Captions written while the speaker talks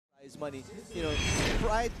his money. You know,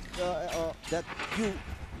 pride that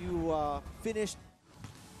you finished.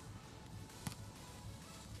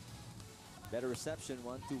 Better reception,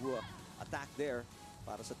 1-2 attack there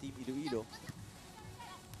para sa Team Iloilo.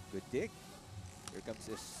 Good dig. Here comes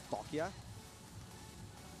Estoquia.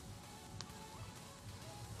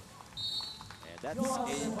 And that's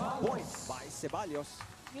a point by Ceballos.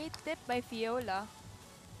 Great tip by Fiola.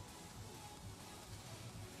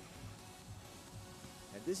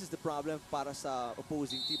 And this is the problem para sa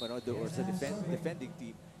opposing team, or sa defending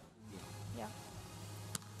team. Yeah.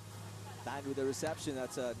 Tan with the reception,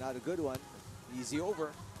 that's not a good one. Easy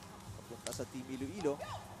over. Papunta sa Team Iloilo.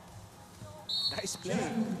 Nice play.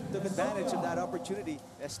 Took advantage of that opportunity.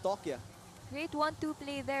 Estoquia. Great 1-2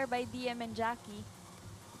 play there by DM and Jackie.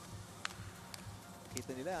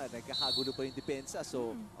 Kita nila, nagkakagulo pa yung depensa.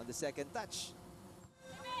 So, on the second touch.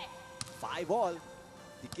 5-all.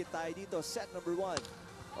 Dikit tayo dito. Set number 1.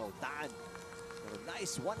 Oh, Tan.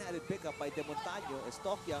 Nice one-handed pickup by Demontaño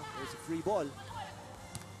Estoquia. There's a free ball.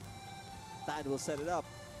 Tan will set it up.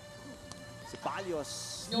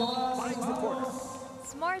 Ceballos finds the corner.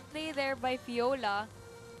 Smart play there by Fiola.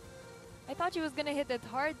 I thought she was gonna hit it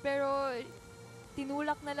hard, pero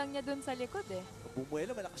tinulak na lang niya dun sa likod eh.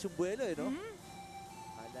 Bumuelo, malakas yung buelo eh, no?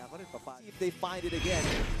 Hala ko rin, see if they find it again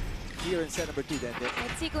here in set number 2 then.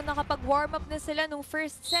 Let's see kung nakapag-warm up na sila nung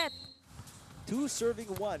first set. 2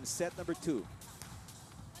 serving 1, set number 2.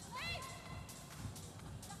 Okay.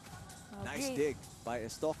 Nice dig by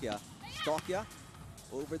Estoquia. Estoquia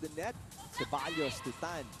over the net. Ceballos to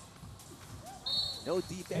Tan. No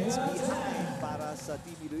defense behind para sa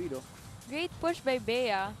Team Iloilo. Great push by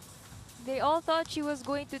Bea. They all thought she was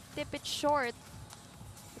going to tip it short.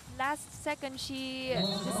 But last second, she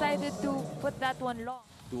decided to put that one long.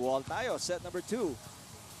 2-all tayo, set number 2.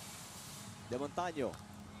 Demontaño.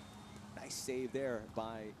 Nice save there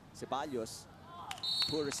by Ceballos.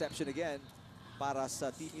 Poor reception again para sa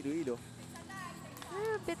Team Iloilo.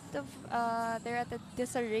 A bit of, they're at a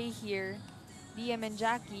disarray here. DM and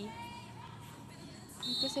Jackie.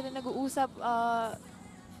 Dito sila nag-uusap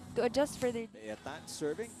to adjust for their... Tan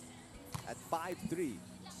serving at 5-3.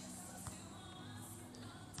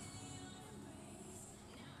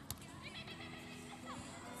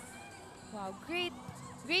 Wow,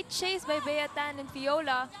 great chase by Tan and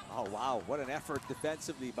Fiola. Oh wow, what an effort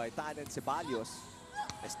defensively by Tan and Ceballos.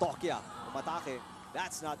 Estoquia, umatake.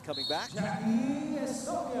 That's not coming back.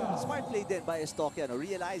 Smart play din by Estoquia, no?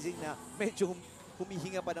 Realizing na medyo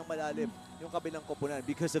humihinga pa ng malalim yung kabilang koponan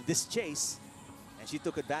because of this chase. And she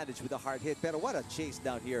took advantage with a hard hit. Pero what a chase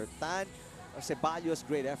down here. Tan or Ceballos,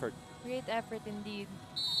 great effort. Great effort indeed.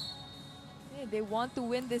 Yeah, they want to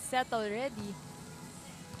win this set already.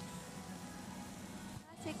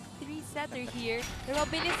 Classic 3-setter here. Pero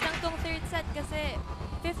bilis lang tong third set kasi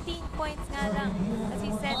 15 points nga lang. As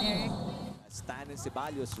he said, Eric. Tan and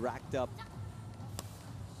Ceballos racked up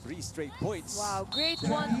 3 straight points. Wow, great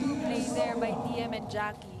 1-2 play there by DM and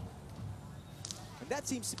Jackie. And that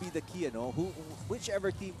seems to be the key, you know?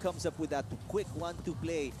 Whichever team comes up with that quick 1-2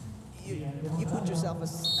 play, you put yourself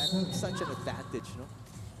at such an advantage, no?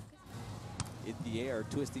 In the air,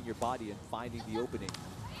 twisting your body and finding the opening.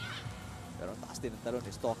 Pero taas din ang talon,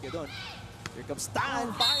 Estoquia doon. Here comes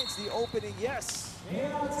Tan, finds the opening, yes!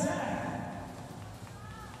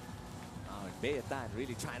 Tan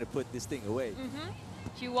really trying to put this thing away.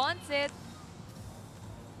 She wants it.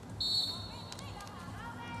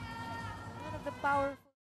 One of the powerful